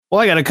Well,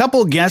 I got a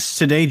couple of guests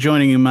today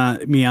joining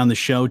me on the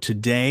show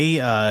today.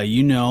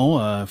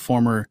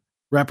 Former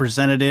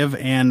Representative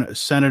and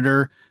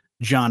Senator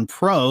John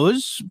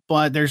Prose,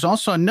 but there's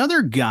also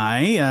another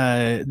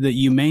guy that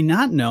you may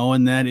not know,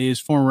 and that is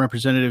former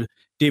Representative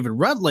David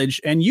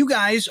Rutledge. And you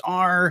guys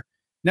are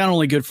not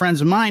only good friends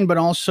of mine, but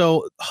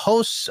also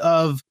hosts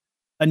of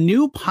a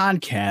new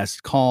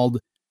podcast called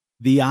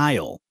The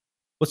Aisle.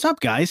 What's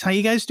up, guys? How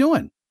you guys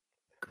doing?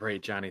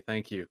 Great, Johnny.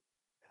 Thank you.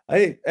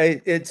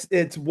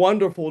 It's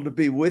wonderful to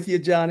be with you,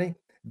 Johnny.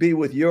 Be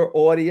with your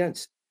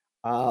audience,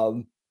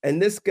 and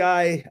this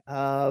guy,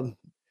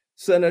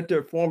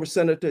 former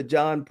Senator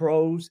John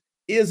Prose,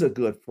 is a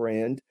good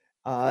friend,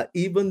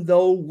 even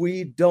though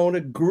we don't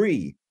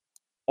agree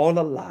on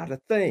a lot of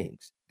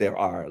things. There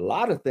are a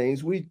lot of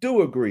things we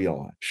do agree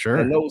on, and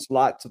Sure. those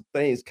lots of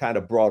things kind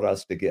of brought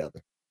us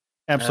together.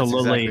 That's exactly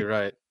Absolutely.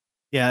 right.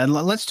 Yeah, and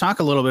let's talk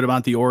a little bit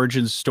about the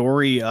origin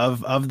story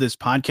of this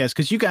podcast,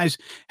 because you guys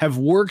have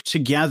worked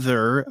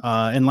together,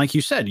 and like you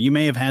said, you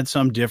may have had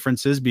some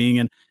differences being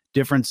in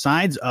different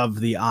sides of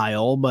the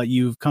aisle, but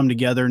you've come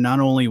together not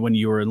only when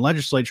you were in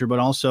legislature, but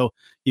also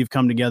you've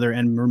come together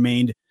and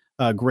remained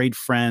great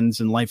friends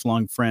and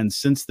lifelong friends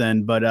since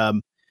then. But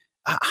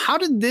how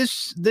did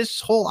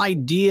this whole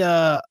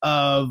idea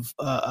of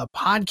a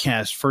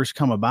podcast first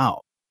come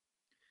about?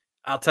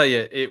 I'll tell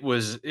you, it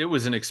was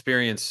an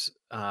experience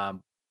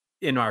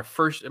in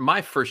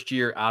my first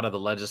year out of the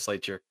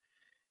legislature,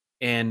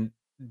 and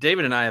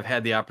David and I have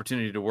had the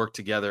opportunity to work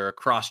together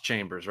across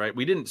chambers. Right,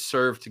 we didn't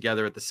serve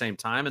together at the same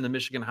time in the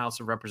Michigan House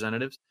of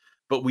Representatives,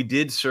 but we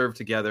did serve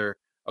together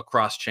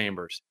across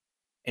chambers.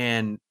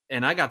 And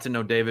I got to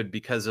know David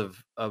because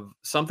of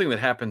something that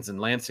happens in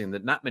Lansing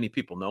that not many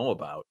people know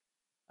about.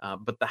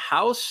 But the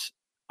House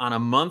on a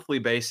monthly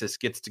basis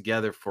gets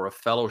together for a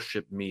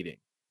fellowship meeting.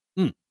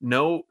 Hmm,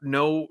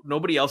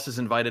 Nobody else is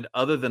invited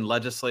other than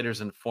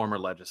legislators and former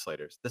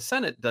legislators. The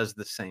Senate does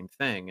the same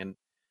thing, and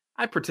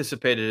I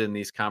participated in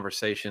these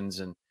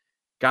conversations and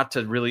got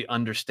to really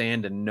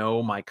understand and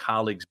know my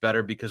colleagues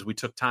better because we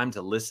took time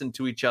to listen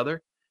to each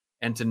other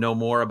and to know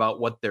more about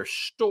what their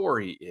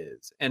story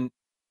is. And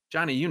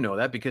Johnny, you know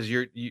that because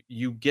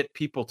you get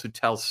people to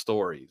tell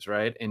stories,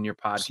 right, in your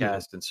absolutely.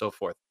 podcast and so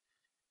forth.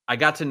 I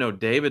got to know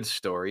David's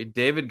story.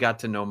 David got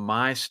to know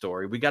my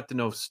story. We got to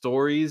know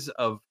stories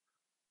of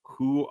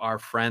who our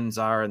friends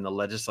are in the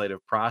legislative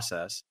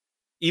process,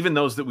 even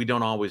those that we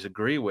don't always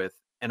agree with.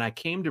 And I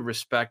came to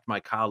respect my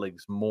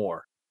colleagues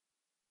more.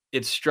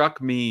 It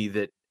struck me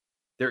that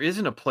there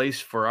isn't a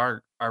place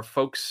for our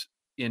folks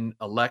in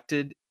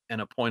elected and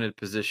appointed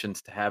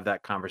positions to have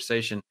that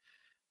conversation.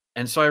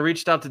 And so I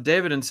reached out to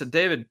David and said,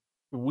 David,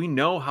 we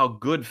know how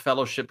good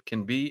fellowship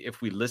can be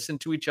if we listen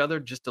to each other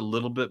just a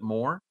little bit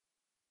more.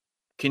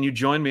 Can you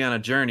join me on a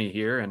journey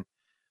here? And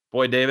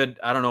boy, David,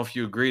 I don't know if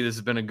you agree this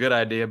has been a good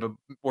idea, but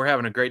we're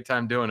having a great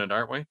time doing it,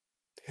 aren't we?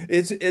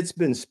 It's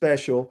been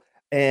special,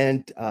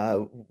 and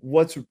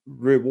what's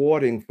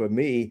rewarding for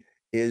me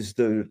is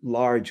the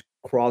large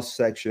cross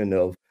section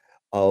of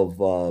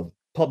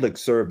public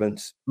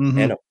servants Hmm.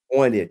 and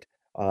appointed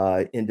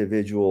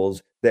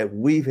individuals that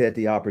we've had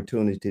the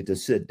opportunity to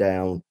sit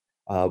down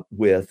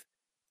with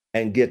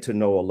and get to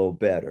know a little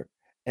better,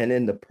 and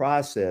in the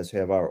process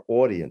have our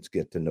audience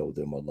get to know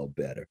them a little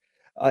better.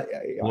 I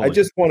Absolutely.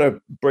 just want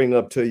to bring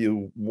up to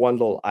you one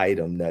little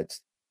item that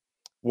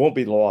won't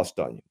be lost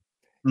on you.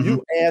 Hmm.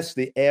 You ask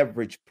the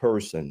average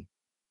person,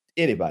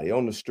 anybody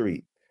on the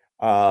street,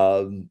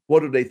 what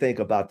do they think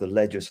about the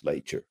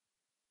legislature?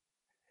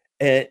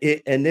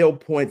 And they'll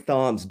point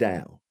thumbs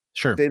down.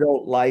 Sure. They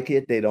don't like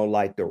it. They don't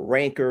like the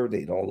rancor.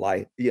 They don't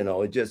like,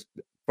 it just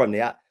from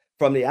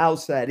from the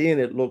outside in,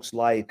 it looks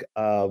like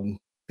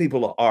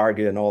people are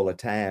arguing all the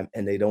time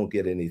and they don't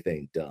get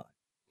anything done.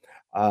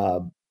 Uh,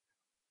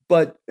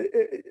 but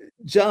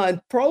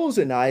John Prose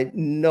and I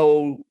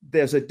know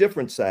there's a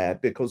different side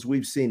because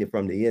we've seen it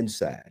from the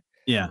inside.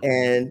 Yeah.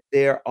 And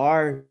there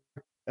are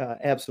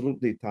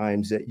absolutely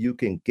times that you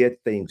can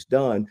get things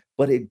done,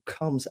 but it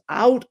comes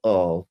out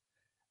of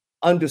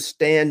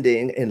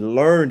understanding and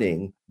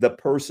learning the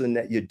person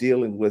that you're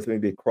dealing with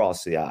maybe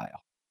across the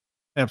aisle.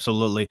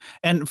 Absolutely.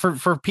 And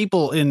for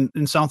people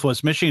in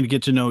Southwest Michigan to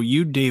get to know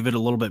you, David, a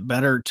little bit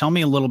better, tell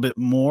me a little bit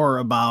more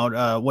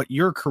about what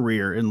your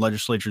career in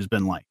legislature has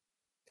been like.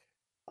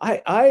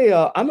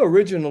 I'm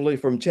originally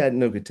from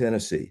Chattanooga,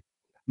 Tennessee.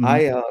 Hmm.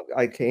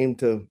 I came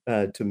to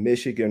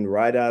Michigan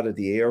right out of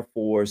the Air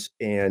Force,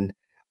 and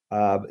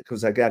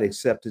because I got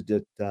accepted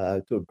to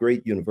a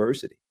great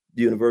university,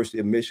 the University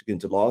of Michigan,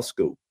 to law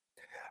school.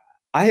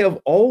 I have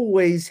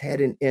always had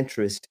an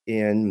interest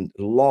in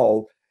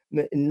law,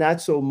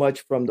 not so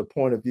much from the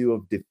point of view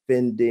of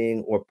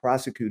defending or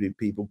prosecuting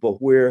people,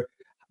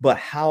 but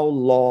how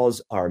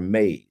laws are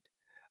made.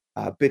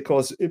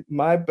 Because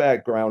my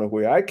background and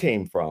where I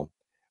came from,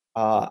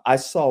 I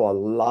saw a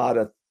lot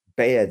of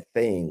bad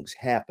things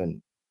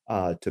happen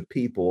to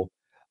people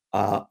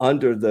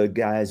under the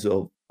guise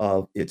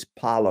of its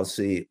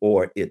policy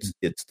or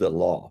it's the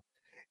law.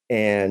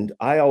 And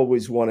I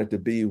always wanted to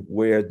be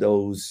where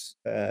those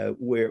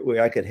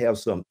where I could have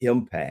some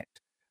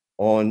impact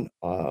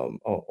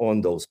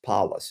on those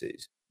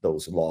policies,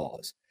 those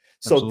laws.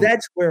 So Absolutely.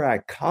 that's where I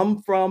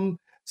come from,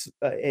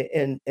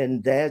 and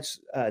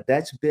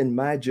that's been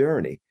my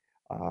journey.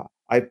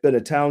 I've been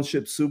a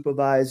township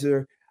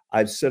supervisor.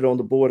 I've sat on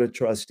the board of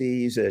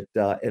trustees at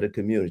a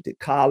community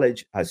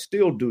college. I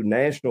still do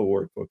national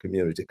work for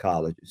community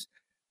colleges.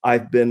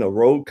 I've been a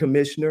road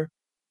commissioner,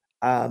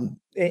 and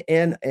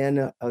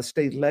a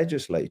state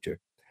legislature.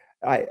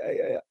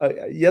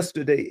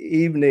 Yesterday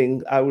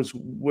evening, I was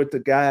with a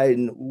guy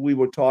and we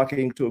were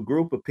talking to a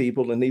group of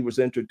people, and he was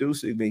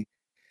introducing me.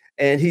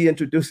 And he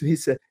introduced me. He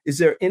said, "Is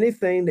there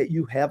anything that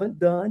you haven't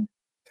done?"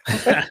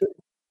 A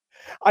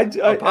I just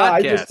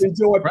podcast,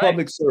 enjoy right?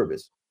 public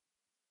service.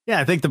 Yeah,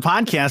 I think the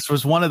podcast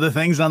was one of the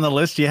things on the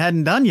list you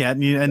hadn't done yet,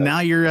 and now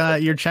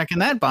you're checking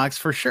that box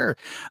for sure.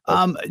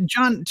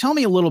 John, tell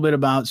me a little bit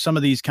about some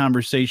of these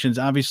conversations.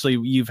 Obviously,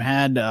 you've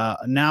had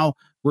now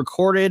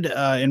recorded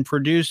and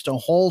produced a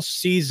whole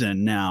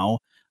season now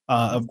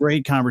of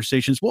great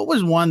conversations. What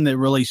was one that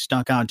really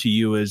stuck out to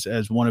you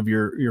as one of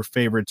your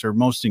favorites or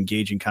most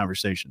engaging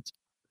conversations?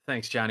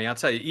 Thanks, Johnny. I'll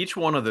tell you, each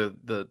one of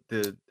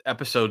the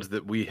episodes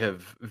that we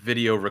have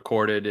video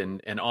recorded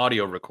and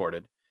audio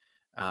recorded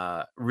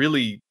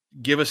really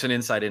give us an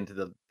insight into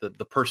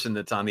the person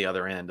that's on the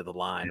other end of the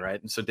line,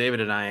 right? And so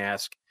David and I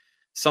ask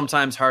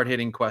sometimes hard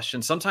hitting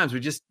questions. Sometimes we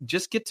just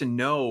get to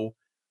know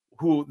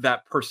who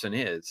that person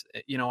is.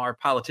 You know, our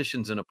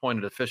politicians and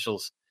appointed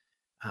officials,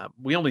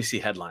 we only see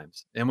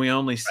headlines and we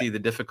only see the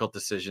difficult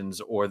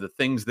decisions or the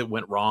things that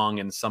went wrong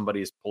in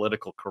somebody's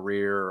political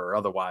career or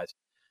otherwise.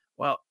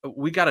 Well,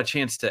 we got a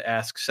chance to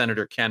ask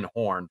Senator Ken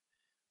Horn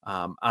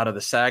out of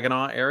the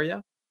Saginaw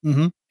area.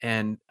 Mm-hmm.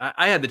 And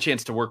I had the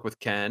chance to work with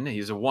Ken.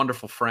 He's a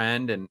wonderful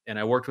friend, and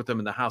I worked with him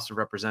in the House of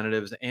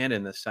Representatives and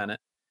in the Senate.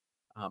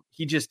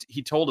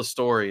 He told a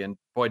story, and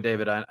boy,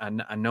 David,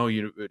 I know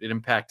it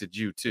impacted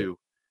you too.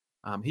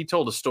 He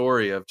told a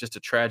story of just a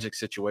tragic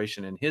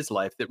situation in his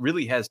life that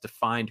really has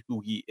defined who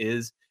he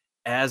is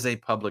as a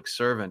public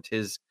servant.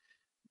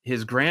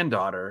 His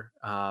granddaughter,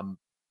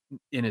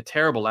 in a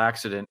terrible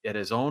accident at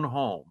his own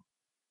home,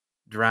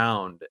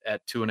 drowned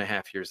at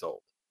 2.5 years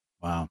old.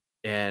 Wow.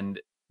 And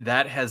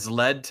that has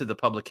led to the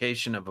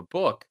publication of a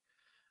book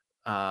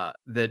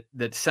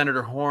that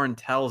Senator Horn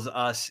tells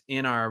us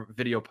in our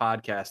video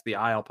podcast, the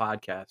Aisle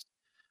podcast,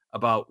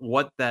 about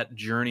what that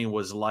journey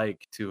was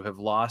like to have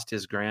lost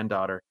his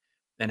granddaughter,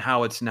 and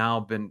how it's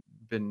now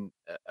been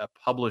a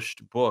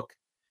published book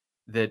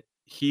that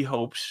he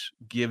hopes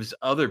gives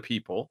other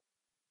people,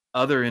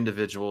 other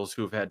individuals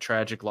who've had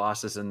tragic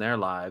losses in their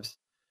lives,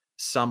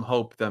 some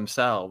hope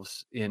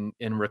themselves in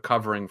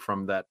recovering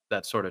from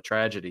that sort of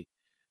tragedy.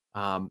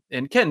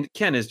 And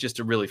Ken is just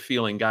a really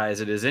feeling guy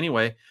as it is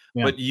anyway.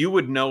 Yeah. But you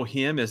would know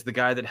him as the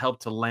guy that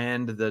helped to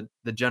land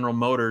the General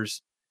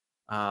Motors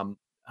um,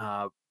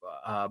 uh,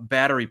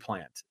 battery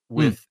plant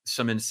with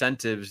some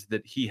incentives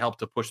that he helped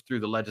to push through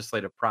the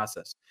legislative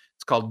process.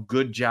 It's called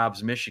Good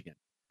Jobs Michigan.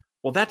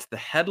 Well, that's the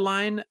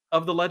headline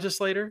of the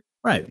legislator,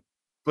 Right.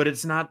 but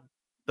it's not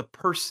the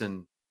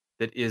person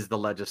that is the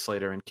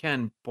legislator. And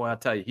Ken, boy, I'll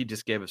tell you, he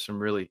just gave us some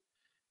really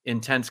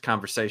intense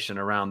conversation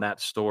around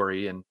that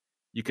story, and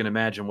you can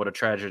imagine what a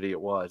tragedy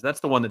it was. That's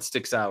the one that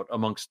sticks out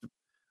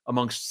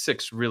amongst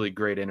 6 really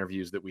great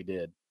interviews that we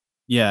did.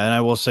 Yeah, and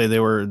I will say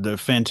they're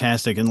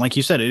fantastic, and like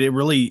you said, it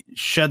really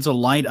sheds a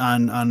light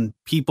on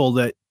people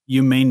that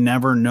you may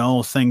never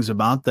know things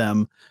about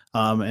them,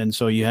 and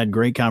so you had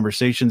great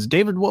conversations.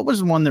 David, what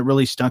was one that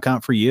really stuck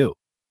out for you?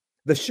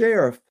 The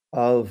sheriff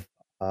of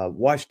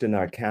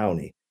Washtenaw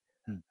County,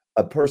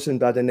 a person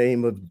by the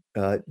name of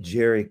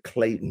Jerry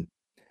Clayton,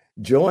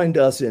 joined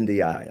us in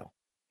the aisle,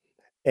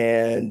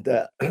 and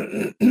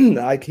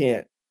I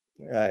can't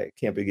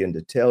begin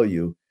to tell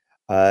you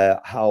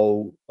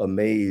how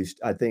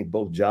amazed I think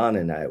both John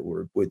and I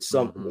were with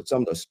some of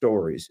the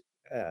stories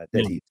that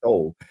he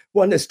told.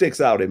 One that sticks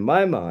out in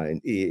my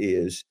mind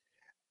is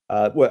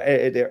there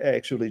are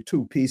actually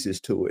 2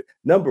 pieces to it.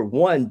 Number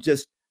one,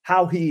 just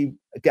how he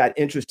got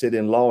interested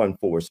in law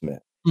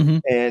enforcement,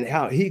 and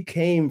how he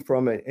came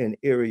from an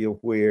area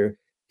where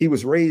he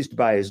was raised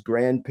by his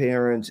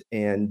grandparents,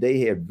 and they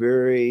had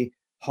very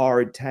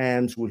hard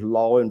times with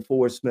law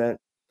enforcement,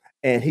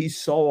 and he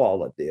saw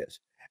all of this.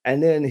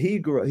 And then he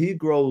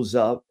grows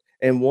up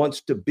and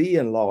wants to be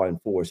in law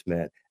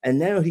enforcement, and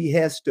now he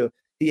has to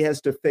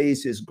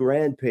face his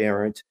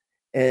grandparents,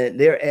 and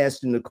they're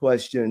asking the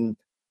question,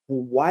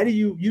 why do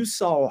you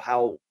saw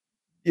how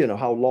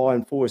law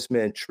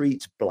enforcement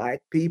treats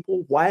Black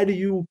people? Why do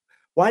you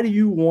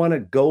want to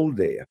go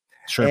there?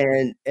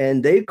 Sure.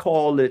 And they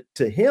call it,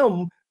 to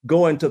him,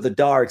 going to the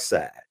dark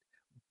side.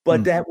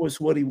 But that was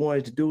what he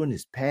wanted to do in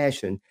his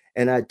passion.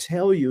 And I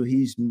tell you,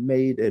 he's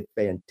made a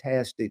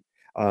fantastic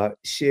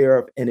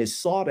sheriff, and is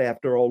sought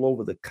after all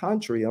over the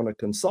country on a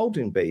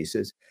consulting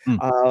basis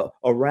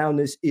around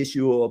this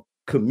issue of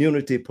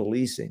community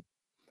policing.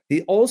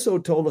 He also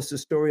told us a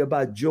story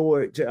about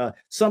George, an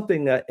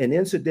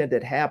incident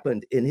that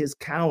happened in his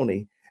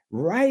county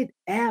right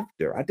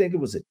after, I think it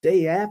was a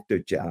day after,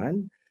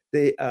 John,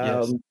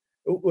 Yes.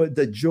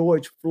 the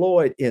George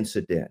Floyd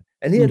incident.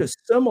 And he Mm. had a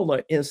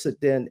similar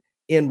incident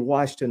in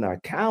Washington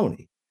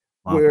County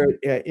Wow. where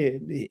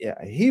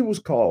he was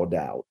called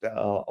out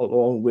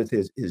along with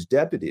his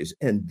deputies,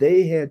 and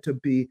they had to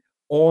be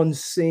on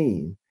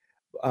scene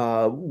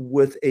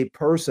with a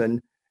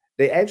person.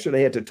 They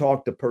actually had to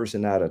talk the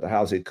person out of the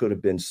house. It could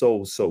have been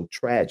so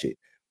tragic.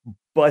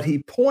 But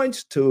he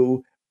points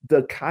to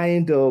the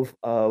kind of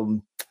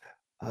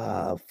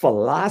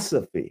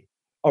philosophy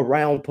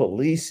around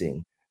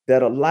policing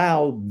that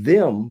allowed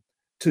them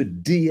to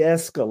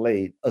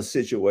de-escalate a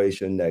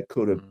situation that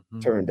could have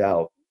turned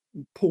out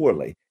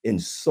poorly in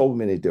so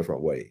many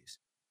different ways.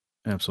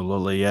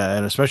 Absolutely, yeah,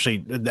 and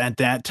especially at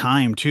that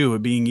time too,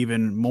 it being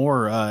even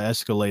more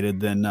escalated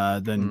than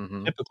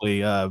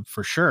typically,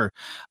 for sure.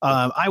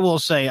 I will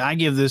say I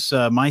give this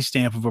my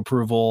stamp of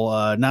approval,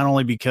 not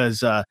only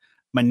because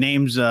my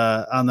name's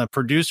on the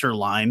producer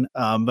line,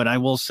 but I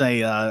will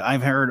say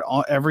I've heard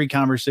every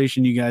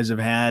conversation you guys have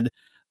had,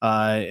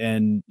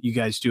 and you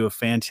guys do a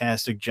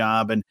fantastic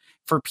job. And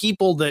for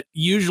people that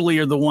usually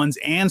are the ones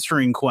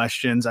answering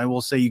questions, I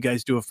will say you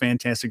guys do a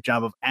fantastic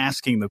job of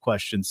asking the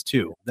questions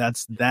too.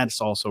 That's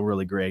also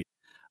really great.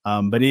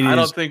 But it I is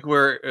don't think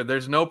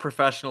there's no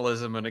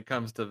professionalism when it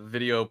comes to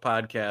video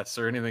podcasts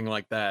or anything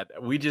like that.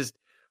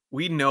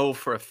 We know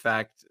for a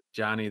fact,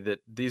 Johnny, that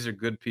these are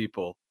good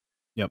people.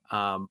 Yep.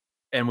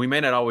 And we may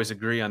not always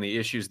agree on the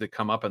issues that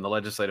come up in the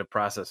legislative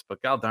process, but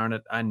God darn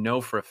it, I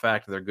know for a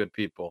fact they're good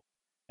people.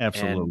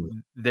 Absolutely.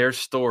 And their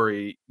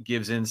story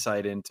gives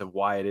insight into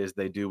why it is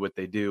they do what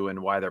they do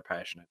and why they're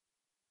passionate.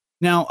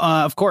 Now,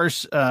 of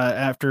course,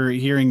 after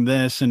hearing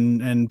this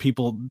and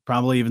people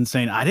probably even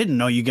saying, I didn't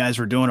know you guys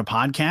were doing a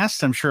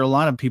podcast. I'm sure a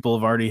lot of people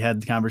have already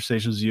had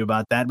conversations with you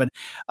about that, but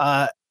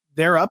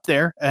they're up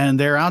there and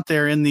they're out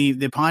there in the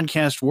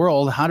podcast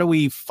world. How do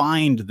we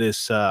find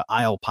this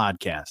Isle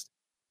podcast?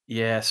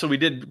 Yeah, so we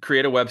did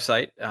create a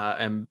website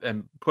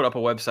and put up a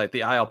website,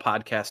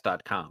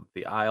 theislepodcast.com.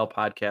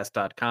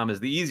 Theislepodcast.com is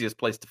the easiest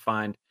place to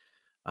find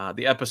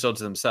the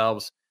episodes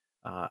themselves.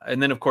 And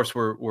then, of course,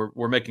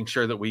 we're making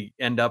sure that we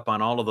end up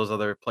on all of those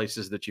other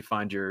places that you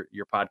find your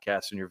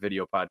podcasts and your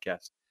video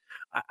podcasts.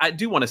 I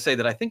do want to say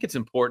that I think it's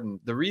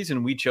important. The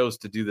reason we chose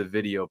to do the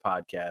video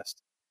podcast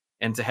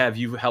and to have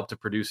you help to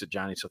produce it,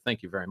 Johnny. So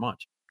thank you very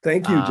much.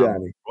 Thank you,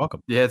 Johnny.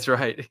 Welcome. Yeah, that's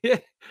right.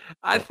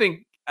 I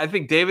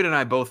think David and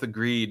I both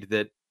agreed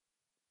that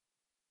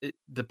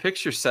the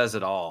picture says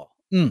it all.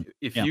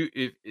 If Yeah.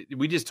 if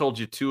we just told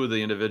you two of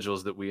the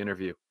individuals that we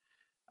interview,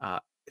 uh,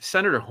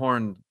 Senator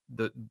Horn,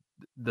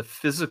 the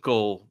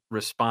physical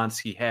response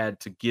he had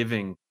to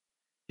giving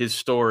his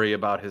story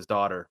about his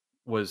daughter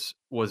was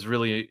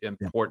really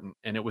important,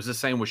 and it was the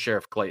same with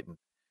Sheriff Clayton.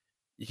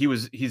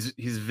 He's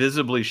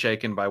visibly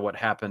shaken by what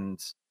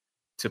happens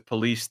to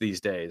police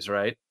these days,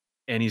 right?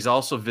 And he's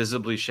also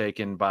visibly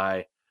shaken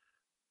by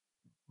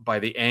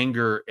the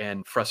anger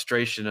and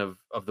frustration of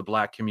the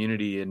Black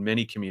community and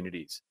many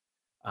communities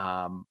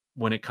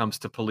when it comes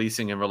to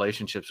policing and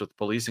relationships with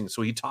policing.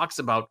 So he talks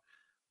about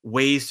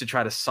ways to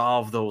try to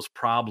solve those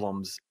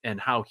problems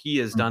and how he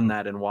has done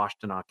that in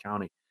Washtenaw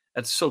County.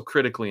 That's so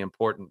critically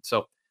important.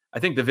 So I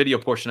think the video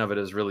portion of it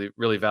is really,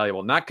 really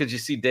valuable. Not because you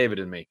see David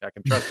and me. I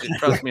can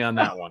trust me on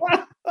that one.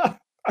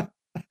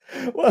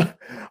 Well,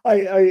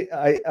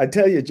 I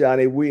tell you,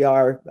 Johnny, we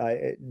are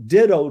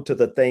ditto to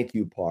the thank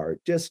you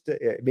part. Just,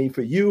 I mean,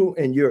 for you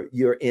and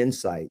your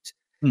insights.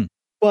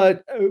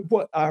 But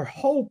what our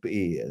hope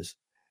is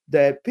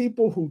that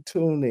people who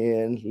tune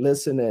in,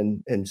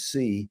 listen, and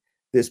see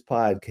this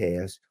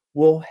podcast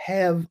will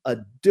have a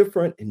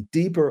different and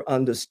deeper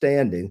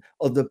understanding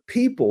of the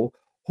people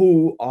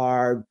who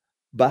are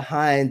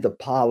behind the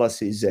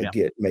policies that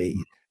get made,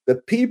 the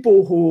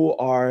people who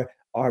are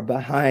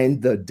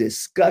behind the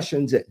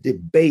discussions and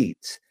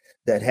debates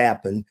that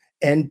happen,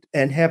 and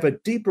have a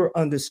deeper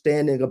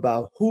understanding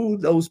about who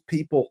those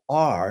people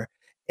are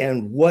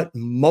and what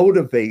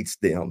motivates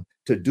them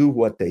to do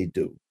what they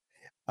do.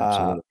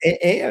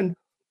 And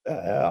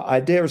I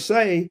dare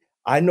say,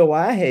 I know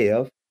I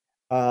have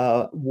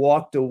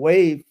walked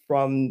away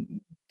from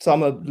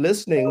some of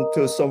listening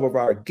to some of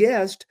our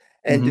guests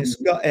and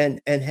discuss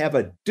and have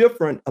a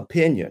different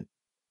opinion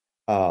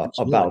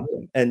about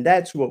them. And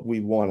that's what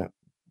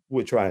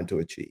we're trying to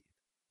achieve.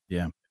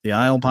 Yeah.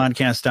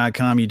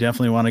 TheIslePodcast.com. You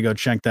definitely want to go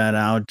check that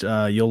out.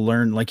 You'll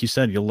learn, like you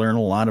said, you'll learn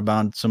a lot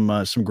about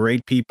some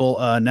great people.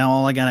 Now,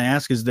 all I got to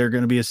ask is there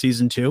going to be a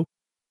season 2?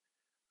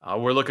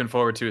 We're looking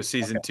forward to a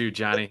season 2,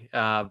 Johnny.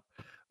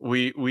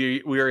 We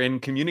are in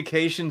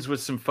communications with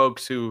some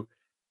folks who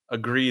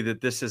agree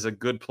that this is a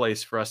good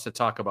place for us to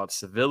talk about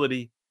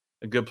civility,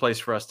 a good place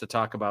for us to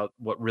talk about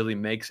what really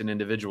makes an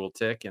individual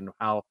tick and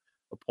how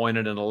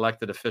appointed and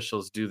elected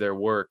officials do their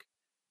work.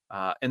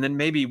 And then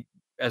maybe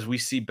as we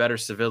see better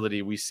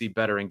civility, we see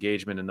better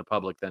engagement in the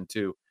public then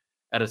too,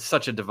 at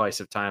such a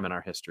divisive time in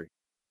our history.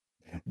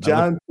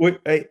 John,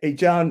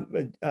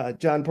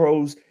 John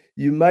Prose,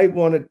 you might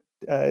want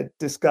to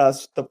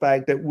discuss the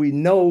fact that we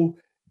know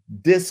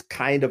this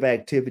kind of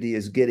activity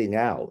is getting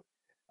out.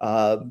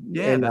 Yeah,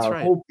 and that's our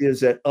right. hope is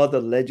that other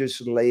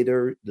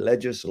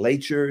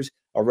legislatures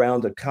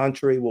around the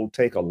country will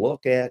take a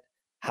look at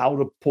how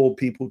to pull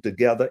people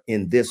together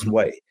in this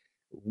way.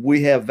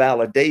 We have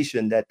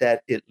validation that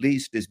at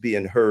least is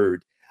being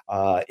heard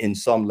in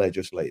some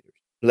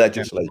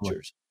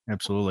legislatures.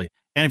 Absolutely.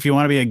 And if you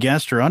want to be a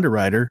guest or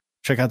underwriter,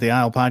 check out the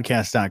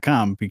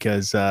aislepodcast.com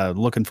because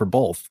looking for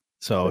both.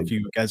 So if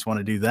you guys want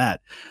to do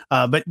that.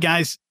 But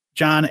guys,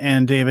 John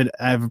and David,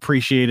 I've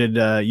appreciated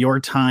your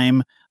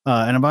time.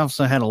 And I've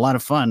also had a lot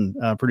of fun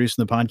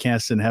producing the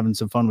podcast and having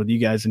some fun with you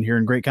guys and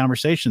hearing great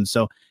conversations.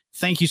 So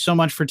thank you so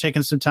much for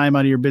taking some time out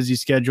of your busy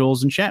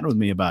schedules and chatting with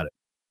me about it.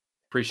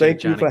 Appreciate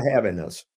it, Thank you for having us.